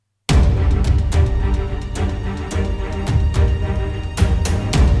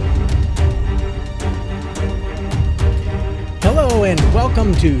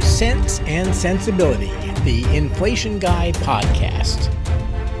Welcome to Sense and Sensibility, the Inflation Guy podcast.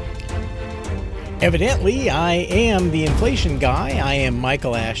 Evidently, I am the Inflation Guy. I am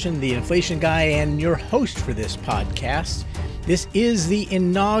Michael Ashton, the Inflation Guy, and your host for this podcast. This is the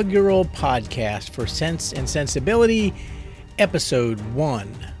inaugural podcast for Sense and Sensibility, Episode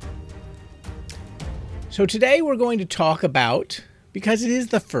 1. So today we're going to talk about, because it is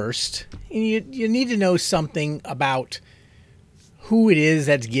the first, and you need to know something about who it is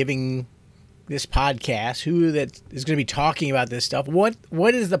that's giving this podcast, who that is going to be talking about this stuff. What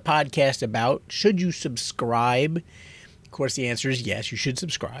is the podcast about? Should you subscribe? Of course, the answer is yes, you should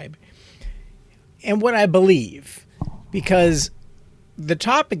subscribe. And what I believe, because the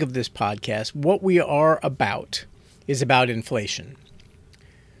topic of this podcast, what we are about, is about inflation.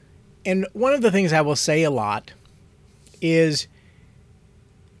 And one of the things I will say a lot is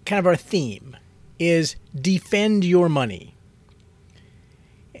kind of our theme is defend your money.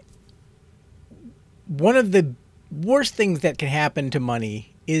 One of the worst things that can happen to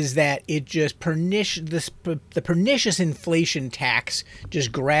money is that it just the pernicious inflation tax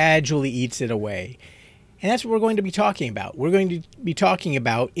just gradually eats it away. And that's what we're going to be talking about. We're going to be talking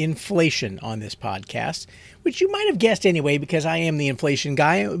about inflation on this podcast, which you might have guessed anyway because I am the inflation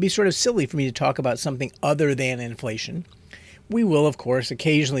guy. It would be sort of silly for me to talk about something other than inflation. We will, of course,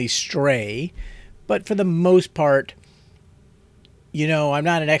 occasionally stray, but for the most part, you know, I'm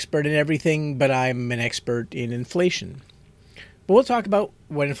not an expert in everything, but I'm an expert in inflation. But we'll talk about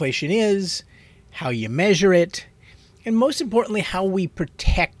what inflation is, how you measure it, and most importantly, how we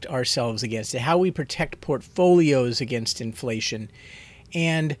protect ourselves against it, how we protect portfolios against inflation,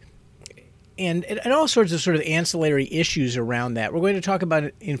 and all sorts of sort of ancillary issues around that. We're going to talk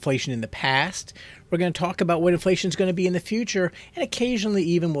about inflation in the past. We're going to talk about what inflation is going to be in the future, and occasionally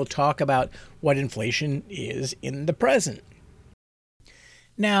even we'll talk about what inflation is in the present.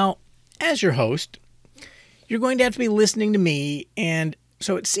 Now, as your host, you're going to have to be listening to me, and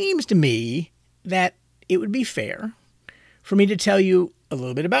so it seems to me that it would be fair for me to tell you a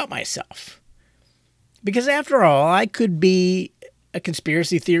little bit about myself. Because after all, I could be a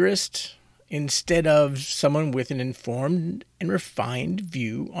conspiracy theorist instead of someone with an informed and refined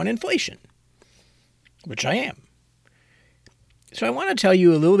view on inflation, which I am. So I want to tell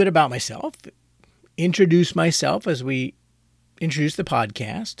you a little bit about myself, introduce myself as we introduce the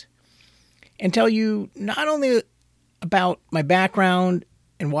podcast, and tell you not only about my background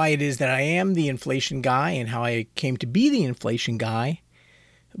and why it is that I am the inflation guy and how I came to be the inflation guy,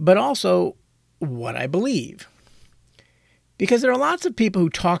 but also what I believe. Because there are lots of people who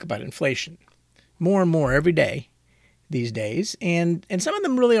talk about inflation more and more every day these days, and some of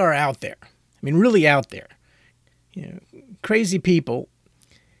them really are out there. I mean, really out there. You know, crazy people.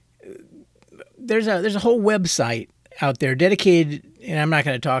 There's a whole website out there dedicated, and I'm not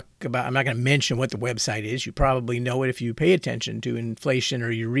going to mention what the website is. You probably know it if you pay attention to inflation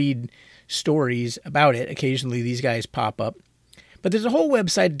or you read stories about it. Occasionally these guys pop up. But there's a whole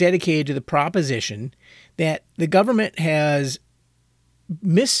website dedicated to the proposition that the government has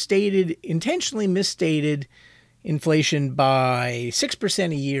intentionally misstated inflation by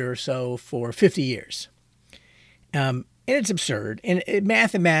 6% a year or so for 50 years. And it's absurd. And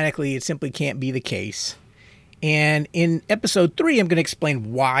mathematically, it simply can't be the case. And in episode 3, I'm going to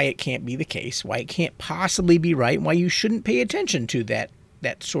explain why it can't be the case, why it can't possibly be right, and why you shouldn't pay attention to that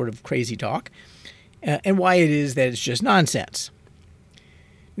sort of crazy talk, and why it is that it's just nonsense.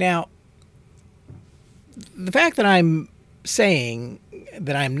 Now, the fact that I'm saying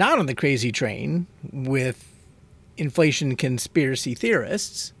that I'm not on the crazy train with inflation conspiracy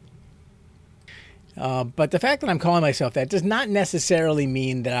theorists, but the fact that I'm calling myself that does not necessarily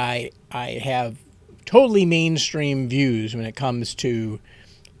mean that I have totally mainstream views when it comes to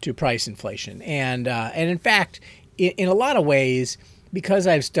price inflation. And in fact, in a lot of ways, because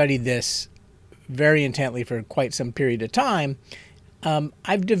I've studied this very intently for quite some period of time,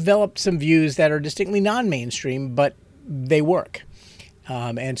 I've developed some views that are distinctly non-mainstream, but they work.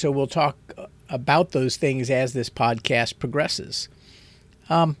 And so we'll talk about those things as this podcast progresses.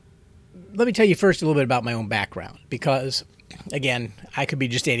 Let me tell you first a little bit about my own background, because, again, I could be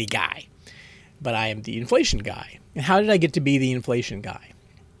just any guy. But I am the inflation guy. And how did I get to be the inflation guy?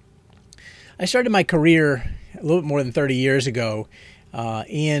 I started my career a little bit more than 30 years ago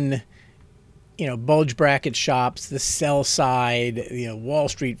in, bulge bracket shops, the sell side, Wall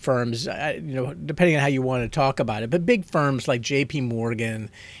Street firms, depending on how you want to talk about it. But big firms like J.P. Morgan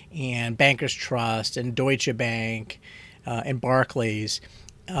and Bankers Trust and Deutsche Bank and Barclays,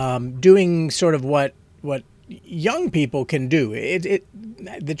 doing sort of what young people can do.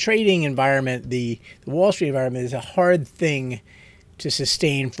 The trading environment, the Wall Street environment is a hard thing to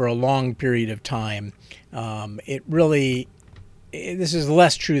sustain for a long period of time. This is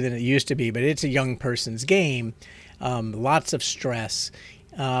less true than it used to be, but it's a young person's game. Lots of stress.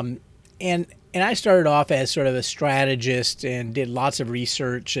 And I started off as sort of a strategist and did lots of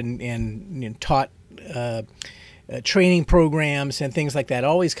research and taught training programs and things like that,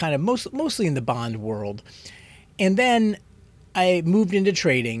 always kind of mostly in the bond world. And then I moved into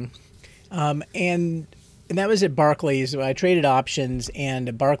trading, and that was at Barclays. I traded options,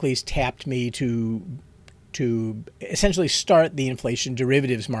 and Barclays tapped me to essentially start the inflation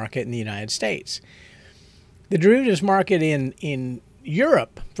derivatives market in the United States. The derivatives market in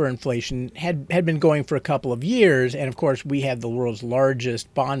Europe for inflation had been going for a couple of years, and of course we have the world's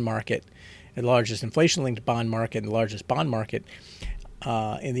largest bond market, the largest inflation-linked bond market, and the largest bond market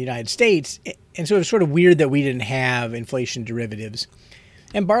in the United States. And so it was sort of weird that we didn't have inflation derivatives.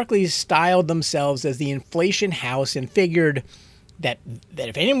 And Barclays styled themselves as the inflation house and figured that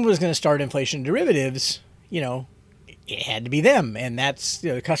if anyone was going to start inflation derivatives, it had to be them. And that's,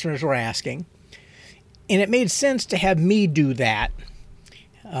 the customers were asking. And it made sense to have me do that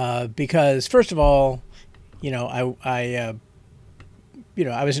because, first of all, I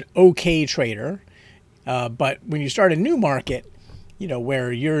was an okay trader. But when you start a new market,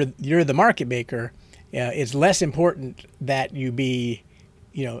 where you're the market maker, it's less important that you be,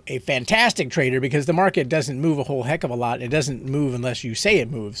 a fantastic trader, because the market doesn't move a whole heck of a lot. It doesn't move unless you say it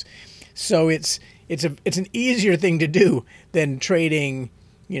moves. So it's an easier thing to do than trading,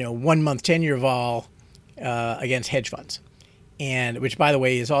 1 month 10-year vol against hedge funds, and which, by the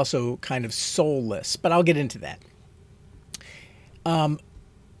way, is also kind of soulless. But I'll get into that. And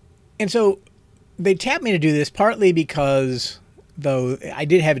so they tapped me to do this partly because, though I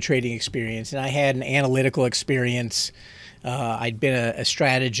did have a trading experience and I had an analytical experience, I'd been a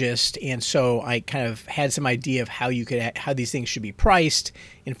strategist, and so I kind of had some idea of how these things should be priced.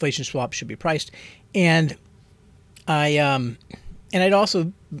 Inflation swaps should be priced, and I'd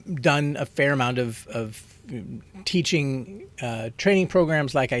also done a fair amount of teaching training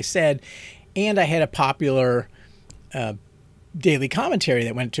programs, like I said, and I had a popular daily commentary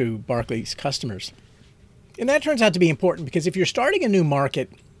that went to Barclays customers. And that turns out to be important because if you're starting a new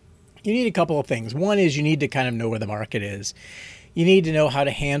market, you need a couple of things. One is you need to kind of know where the market is. You need to know how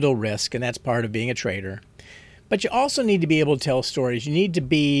to handle risk, and that's part of being a trader. But you also need to be able to tell stories. You need to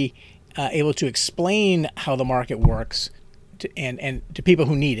be able to explain how the market works and to people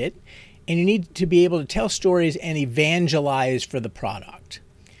who need it. And you need to be able to tell stories and evangelize for the product.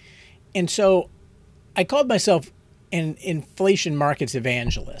 And so I called myself an inflation markets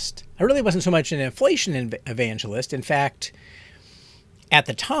evangelist. I really wasn't so much an inflation evangelist. In fact, at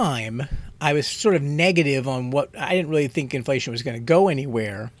the time, I was sort of negative on I didn't really think inflation was going to go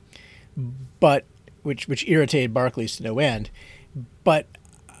anywhere, but which irritated Barclays to no end. But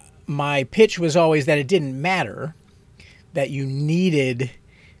my pitch was always that it didn't matter, that you needed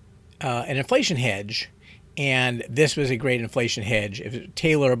an inflation hedge, and this was a great inflation hedge. It was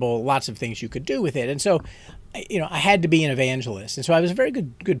tailorable, lots of things you could do with it. And so, I had to be an evangelist. And so I was a very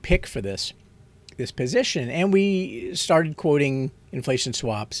good pick for this position. And we started quoting inflation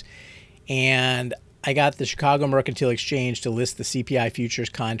swaps. And I got the Chicago Mercantile Exchange to list the CPI futures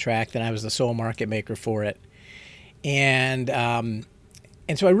contract, and I was the sole market maker for it. And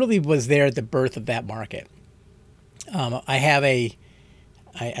so I really was there at the birth of that market. I have a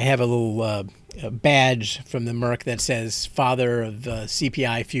little badge from the Merc that says "Father of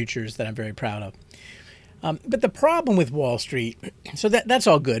CPI Futures" that I'm very proud of. But the problem with Wall Street, so that's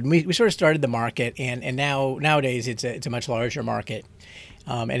all good. We sort of started the market, and nowadays it's a much larger market,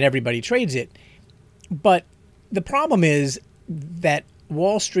 and everybody trades it. But the problem is that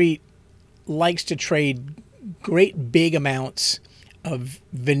Wall Street likes to trade great big amounts of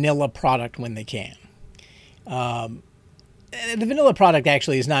vanilla product when they can. The vanilla product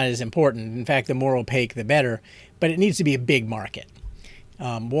actually is not as important. In fact, the more opaque, the better. But it needs to be a big market.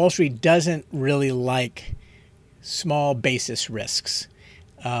 Wall Street doesn't really like small basis risks.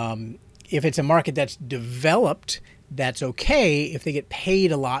 If it's a market that's developed, that's okay. If they get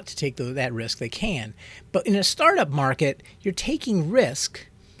paid a lot to take that risk, they can. But in a startup market, you're taking risk,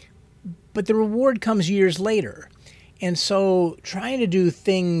 but the reward comes years later. And so trying to do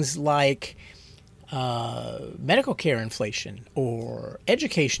things like medical care inflation or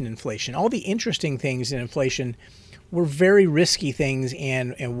education inflation, all the interesting things in inflation were very risky things,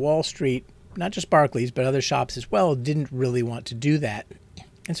 and Wall Street, not just Barclays, but other shops as well, didn't really want to do that.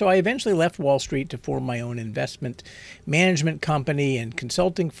 And so I eventually left Wall Street to form my own investment management company and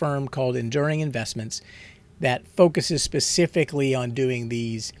consulting firm called Enduring Investments that focuses specifically on doing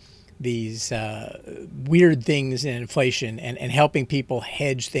these these weird things in inflation and helping people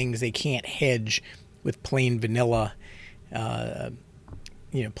hedge things they can't hedge with plain vanilla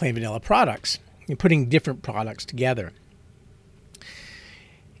products, and putting different products together.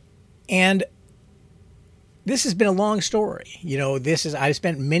 And this has been a long story. I've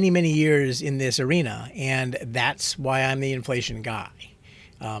spent many, many years in this arena, and that's why I'm the inflation guy.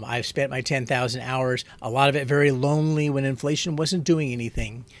 I've spent my 10,000 hours, a lot of it very lonely when inflation wasn't doing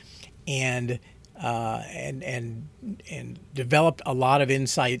anything, and developed a lot of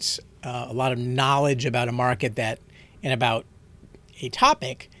insights, a lot of knowledge about a market and about a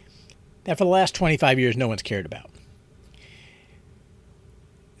topic that for the last 25 years no one's cared about.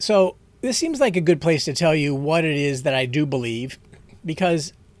 So this seems like a good place to tell you what it is that I do believe,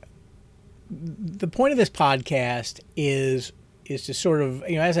 because the point of this podcast is to sort of,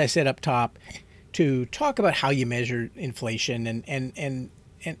 as I said up top, to talk about how you measure inflation and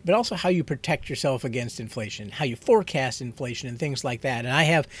but also how you protect yourself against inflation, how you forecast inflation and things like that. And I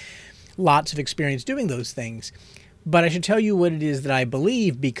have lots of experience doing those things, but I should tell you what it is that I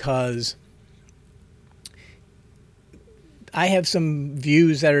believe, because I have some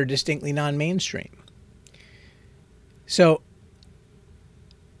views that are distinctly non-mainstream. So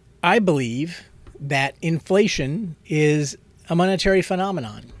I believe that inflation is a monetary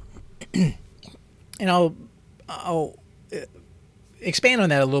phenomenon. And I'll expand on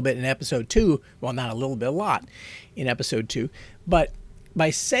that a little bit in episode 2. Well, not a little bit, a lot in episode 2. But by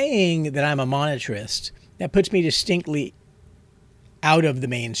saying that I'm a monetarist, that puts me distinctly out of the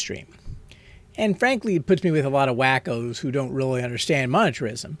mainstream. And frankly, it puts me with a lot of wackos who don't really understand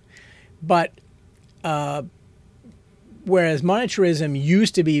monetarism. But whereas monetarism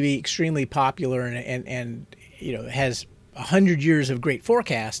used to be extremely popular and has 100 years of great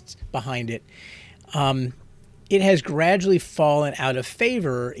forecasts behind it, it has gradually fallen out of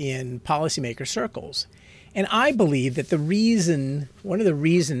favor in policymaker circles. And I believe that one of the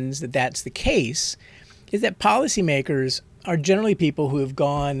reasons that that's the case is that policymakers are generally people who have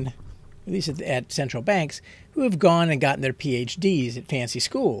gone, at least at central banks, who have gone and gotten their PhDs at fancy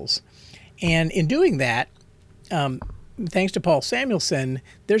schools. And in doing that, thanks to Paul Samuelson,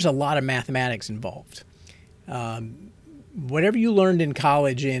 there's a lot of mathematics involved. Whatever you learned in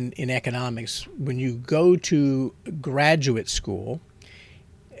college in economics, when you go to graduate school,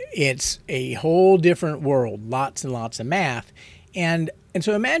 it's a whole different world, lots and lots of math. And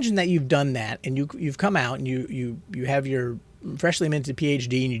so imagine that you've done that, and you've come out and you have your freshly minted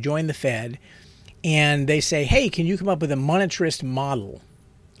PhD, and you join the Fed, and they say, hey, can you come up with a monetarist model?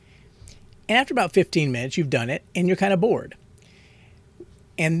 And after about 15 minutes, you've done it, and you're kind of bored.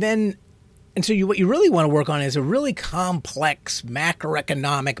 And so what you really want to work on is a really complex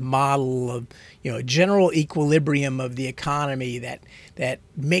macroeconomic model of, a general equilibrium of the economy that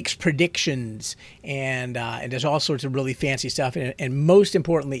makes predictions and does all sorts of really fancy stuff, and most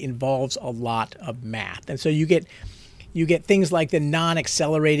importantly involves a lot of math. And so you get things like the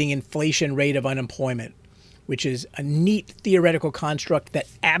non-accelerating inflation rate of unemployment, which is a neat theoretical construct that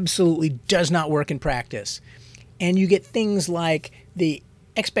absolutely does not work in practice. And you get things like the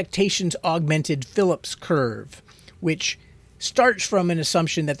expectations augmented Phillips curve, which starts from an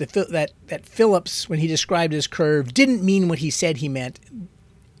assumption that that Phillips, when he described his curve, didn't mean what he said he meant.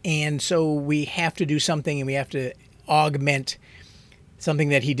 And so we have to do something, and we have to augment something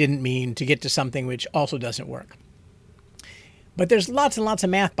that he didn't mean to get to something which also doesn't work. But there's lots and lots of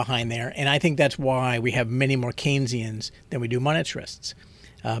math behind there, and I think that's why we have many more Keynesians than we do monetarists.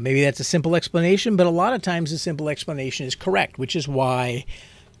 Maybe that's a simple explanation, but a lot of times the simple explanation is correct, which is why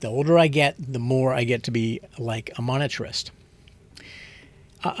the older I get, the more I get to be like a monetarist.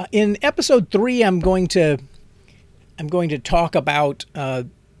 In episode 3, I'm going to talk about the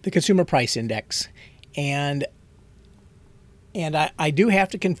Consumer Price Index, and I do have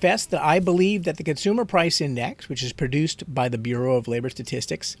to confess that I believe that the Consumer Price Index, which is produced by the Bureau of Labor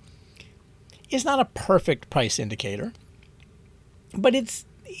Statistics, is not a perfect price indicator, but it's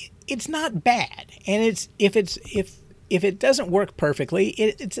not bad. And if it doesn't work perfectly,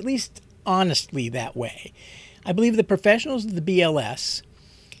 it's at least honestly that way. I believe the professionals of the BLS,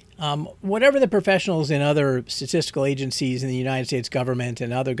 whatever the professionals in other statistical agencies in the United States government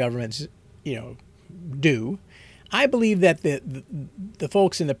and other governments, do, I believe that the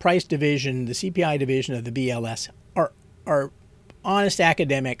folks in the price division, the CPI division of the BLS, are honest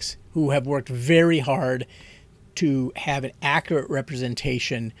academics who have worked very hard to have an accurate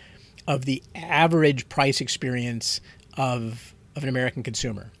representation of the average price experience of an American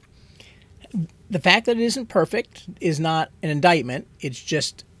consumer. The fact that it isn't perfect is not an indictment. It's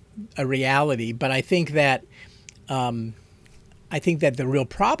just a reality. But I think that I think that the real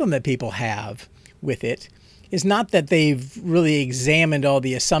problem that people have with it is not that they've really examined all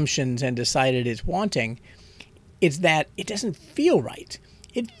the assumptions and decided it's wanting. It's that it doesn't feel right.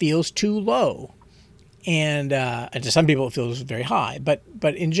 It feels too low. And to some people it feels very high. But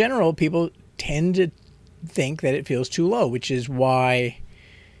in general, people tend to think that it feels too low, which is why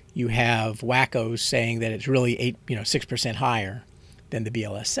you have wackos saying that it's really 6% higher than the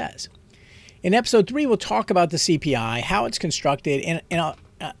BLS says. In episode 3, we'll talk about the CPI, how it's constructed, and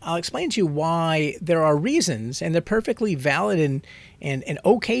I'll explain to you why there are reasons, and they're perfectly valid and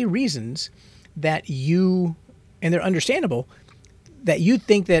okay reasons that and they're understandable, that you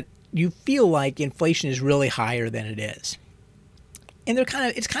think that you feel like inflation is really higher than it is. And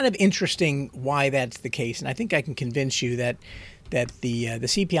it's kind of interesting why that's the case, and I think I can convince you that the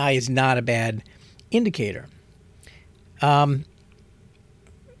CPI is not a bad indicator.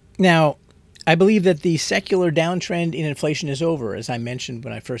 Now, I believe that the secular downtrend in inflation is over. As I mentioned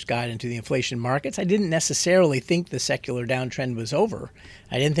when I first got into the inflation markets, I didn't necessarily think the secular downtrend was over.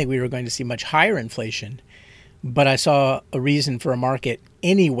 I didn't think we were going to see much higher inflation, but I saw a reason for a market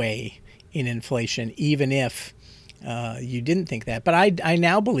anyway in inflation, even if you didn't think that. But I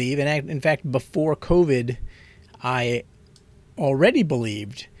now believe, and in fact, before COVID, I already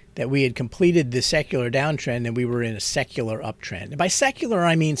believed that we had completed the secular downtrend and we were in a secular uptrend. And by secular,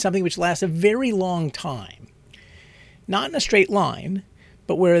 I mean something which lasts a very long time. Not in a straight line,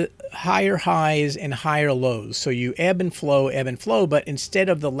 but where higher highs and higher lows. So you ebb and flow, but instead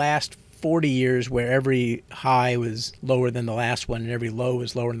of the last 40 years where every high was lower than the last one and every low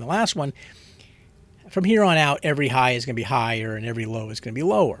was lower than the last one, from here on out, every high is going to be higher and every low is going to be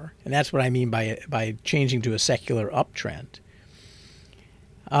lower. And that's what I mean by changing to a secular uptrend.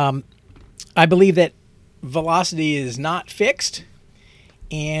 I believe that velocity is not fixed,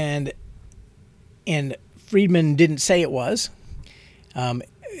 and Friedman didn't say it was.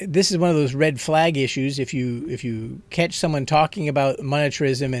 This is one of those red flag issues. If you catch someone talking about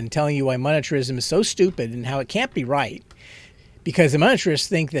monetarism and telling you why monetarism is so stupid and how it can't be right, because the monetarists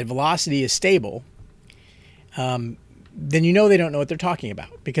think that velocity is stable, then you know they don't know what they're talking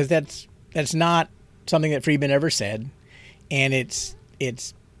about, because that's not something that Friedman ever said, and it's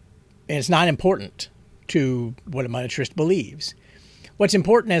not important to what a monetarist believes. What's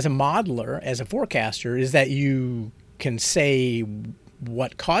important as a modeler, as a forecaster, is that you can say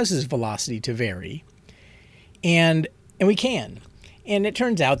what causes velocity to vary, and we can. And it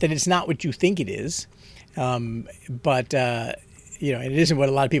turns out that it's not what you think it is, but it isn't what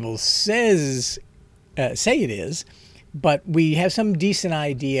a lot of people say it is. But we have some decent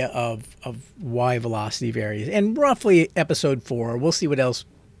idea of why velocity varies. And roughly episode 4, we'll see what else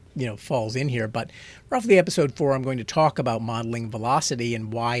falls in here, but roughly episode 4, I'm going to talk about modeling velocity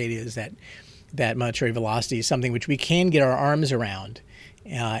and why it is that monetary velocity is something which we can get our arms around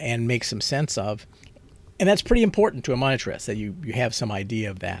and make some sense of. And that's pretty important to a monetarist, that you have some idea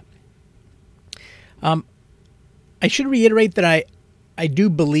of that. I should reiterate that I do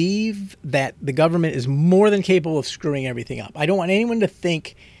believe that the government is more than capable of screwing everything up. I don't want anyone to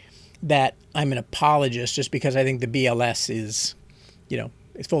think that I'm an apologist just because I think the BLS is,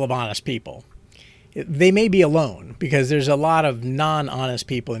 it's full of honest people. They may be alone, because there's a lot of non-honest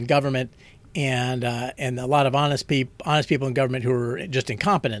people in government and a lot of honest people in government who are just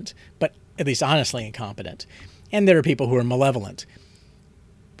incompetent, but at least honestly incompetent. And there are people who are malevolent.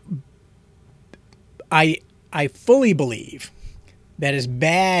 I fully believe that as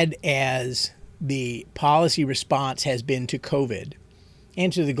bad as the policy response has been to COVID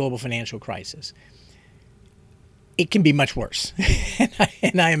and to the global financial crisis, it can be much worse.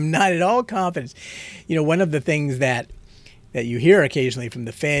 and I am not at all confident. One of the things that you hear occasionally from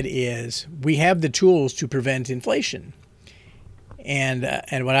the Fed is we have the tools to prevent inflation. And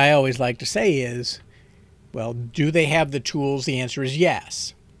what I always like to say is, well, do they have the tools? The answer is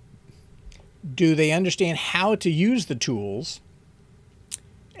yes. Do they understand how to use the tools?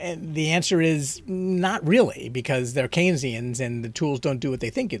 And the answer is not really, because they're Keynesians and the tools don't do what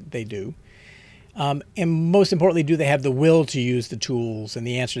they think they do. And most importantly, do they have the will to use the tools? And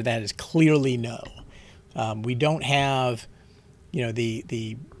the answer to that is clearly no. We don't have,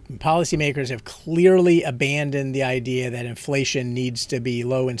 the policymakers have clearly abandoned the idea that inflation needs to be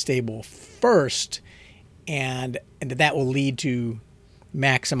low and stable first, and that will lead to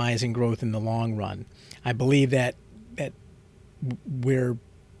maximizing growth in the long run. I believe that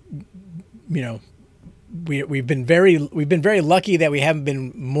we've been very lucky that we haven't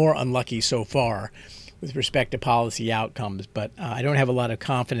been more unlucky so far with respect to policy outcomes. But I don't have a lot of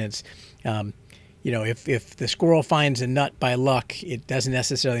confidence. If the squirrel finds a nut by luck, it doesn't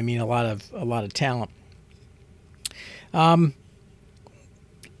necessarily mean a lot of talent.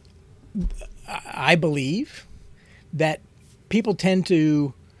 I believe that people tend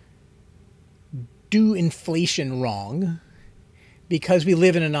to do inflation wrong because we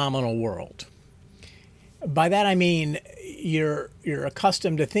live in a nominal world. By that I mean you're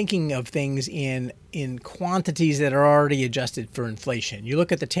accustomed to thinking of things in quantities that are already adjusted for inflation. You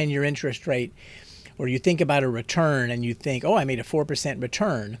look at the 10-year interest rate, or you think about a return and you think, oh, I made a 4%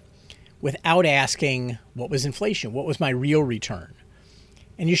 return, without asking what was inflation, what was my real return.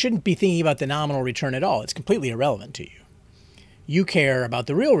 And you shouldn't be thinking about the nominal return at all. It's completely irrelevant to you. You care about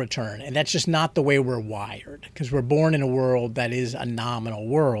the real return, and that's just not the way we're wired, because we're born in a world that is a nominal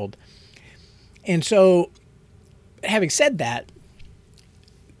world. And so, having said that,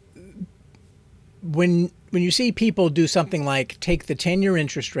 when you see people do something like take the 10-year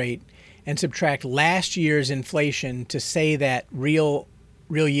interest rate and subtract last year's inflation to say that real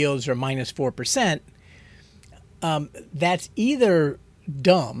yields are minus 4%, that's either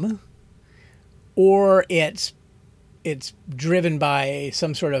dumb or it's driven by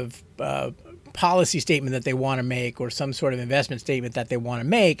some sort of policy statement that they want to make, or some sort of investment statement that they want to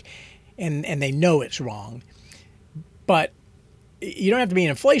make, and they know it's wrong. But you don't have to be an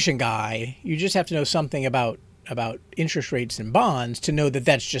inflation guy. You just have to know something about interest rates and bonds to know that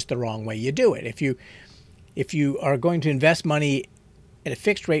that's just the wrong way you do it. If you are going to invest money at a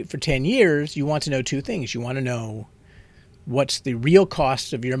fixed rate for 10 years, you want to know two things. You want to know what's the real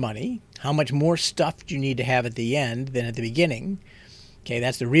cost of your money, how much more stuff do you need to have at the end than at the beginning. Okay,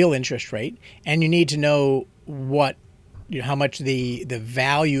 that's the real interest rate. And you need to know how much the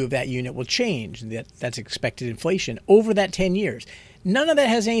value of that unit will change. That's expected inflation over that 10 years. None of that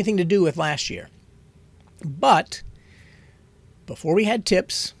has anything to do with last year. But before we had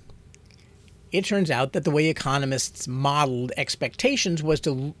TIPS, it turns out that the way economists modeled expectations was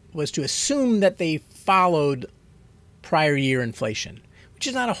to assume that they followed prior year inflation, which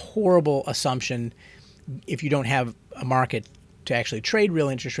is not a horrible assumption if you don't have a market to actually trade real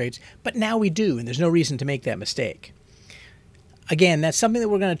interest rates. But now we do, and there's no reason to make that mistake. Again, that's something that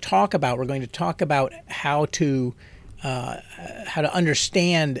we're going to talk about. We're going to talk about how to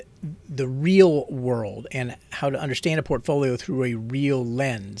understand the real world and how to understand a portfolio through a real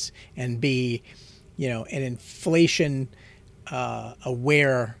lens and be, an inflation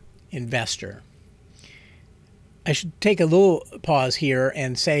aware investor. I should take a little pause here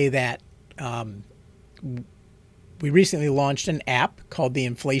and say that we recently launched an app called the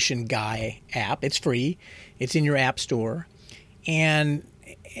Inflation Guy app. It's free. It's in your app store. And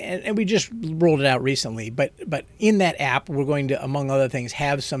we just rolled it out recently. But in that app, we're going to, among other things,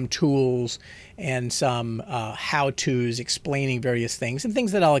 have some tools and some how-tos explaining various things, and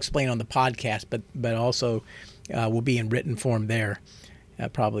things that I'll explain on the podcast, but also will be in written form there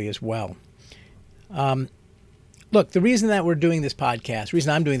probably as well. Look, the reason that we're doing this podcast, the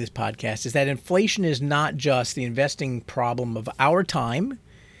reason I'm doing this podcast, is that inflation is not just the investing problem of our time.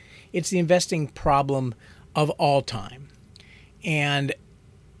 It's the investing problem of all time. And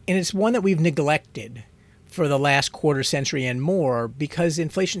it's one that we've neglected for the last quarter century and more because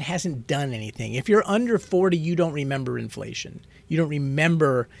inflation hasn't done anything. If you're under 40, you don't remember inflation. You don't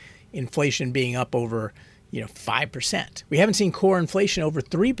remember inflation being up over 5%. We haven't seen core inflation over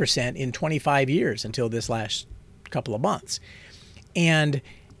 3% in 25 years until this last couple of months. And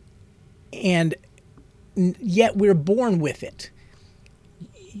yet we're born with it.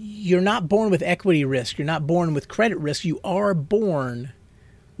 You're not born with equity risk. You're not born with credit risk. You are born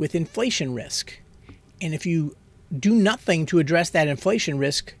with inflation risk. And if you do nothing to address that inflation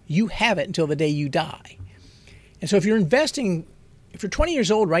risk, you have it until the day you die. And so if you're 20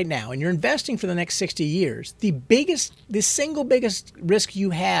 years old right now and you're investing for the next 60 years, the single biggest risk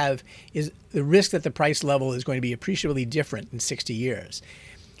you have is the risk that the price level is going to be appreciably different in 60 years.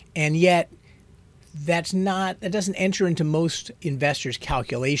 And yet that doesn't enter into most investors'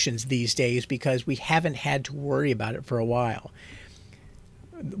 calculations these days because we haven't had to worry about it for a while.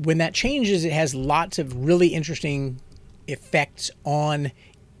 When that changes, it has lots of really interesting effects on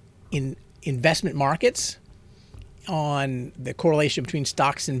investment markets, on the correlation between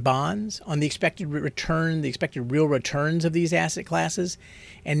stocks and bonds, on the expected return, the expected real returns of these asset classes,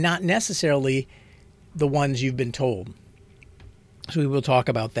 and not necessarily the ones you've been told. So we will talk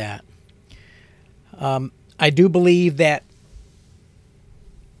about that. I do believe that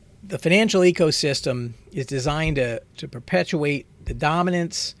the financial ecosystem is designed to perpetuate the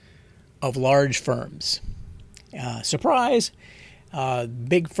dominance of large firms. Surprise!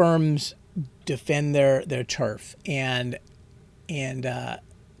 Big firms defend their turf, but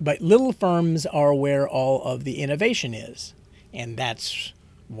little firms are where all of the innovation is, and that's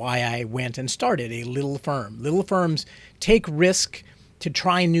why I went and started a little firm. Little firms take risk to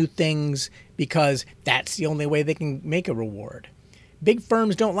try new things because that's the only way they can make a reward. Big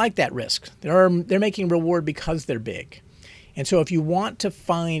firms don't like that risk. They're making reward because they're big. And so if you want to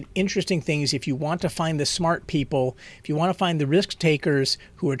find interesting things, if you want to find the smart people, if you want to find the risk takers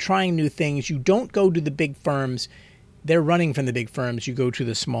who are trying new things, you don't go to the big firms. They're running from the big firms. You go to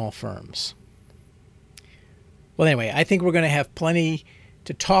the small firms. Well, anyway, I think we're going to have plenty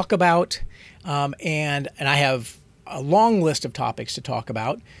to talk about. And I have a long list of topics to talk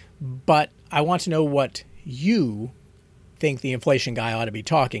about. But I want to know what you think the Inflation Guy ought to be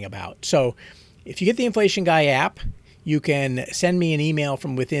talking about. So if you get the Inflation Guy app, you can send me an email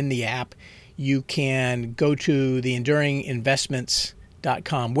from within the app. You can go to the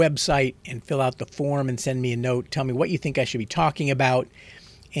EnduringInvestments.com website and fill out the form and send me a note. Tell me what you think I should be talking about.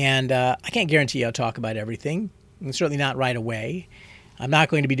 And I can't guarantee I'll talk about everything, and certainly not right away. I'm not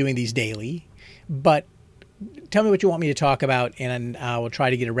going to be doing these daily. But tell me what you want me to talk about, and I will try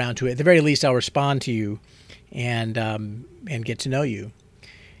to get around to it. At the very least, I'll respond to you and get to know you.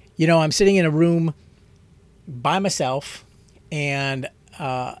 You know, I'm sitting in a room by myself, and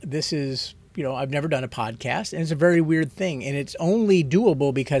this is, I've never done a podcast, and it's a very weird thing, and it's only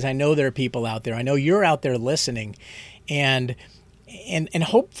doable because I know there are people out there. I know you're out there listening, and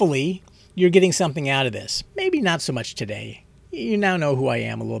hopefully you're getting something out of this. Maybe not so much today. You now know who I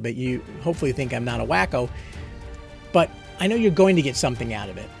am a little bit. You hopefully think I'm not a wacko, but I know you're going to get something out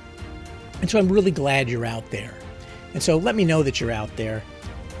of it. And so I'm really glad you're out there. And so let me know that you're out there.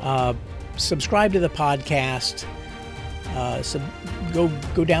 Subscribe to the podcast. Go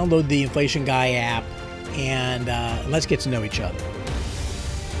download the Inflation Guy app, and let's get to know each other.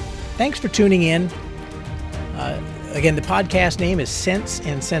 Thanks for tuning in. Again, the podcast name is Sense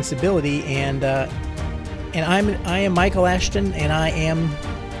and Sensibility, and I am Michael Ashton, and I am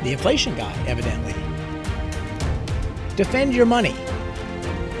the Inflation Guy, evidently. Defend your money,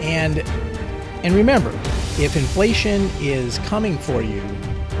 and remember, if inflation is coming for you,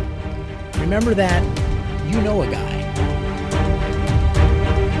 remember that you know a guy.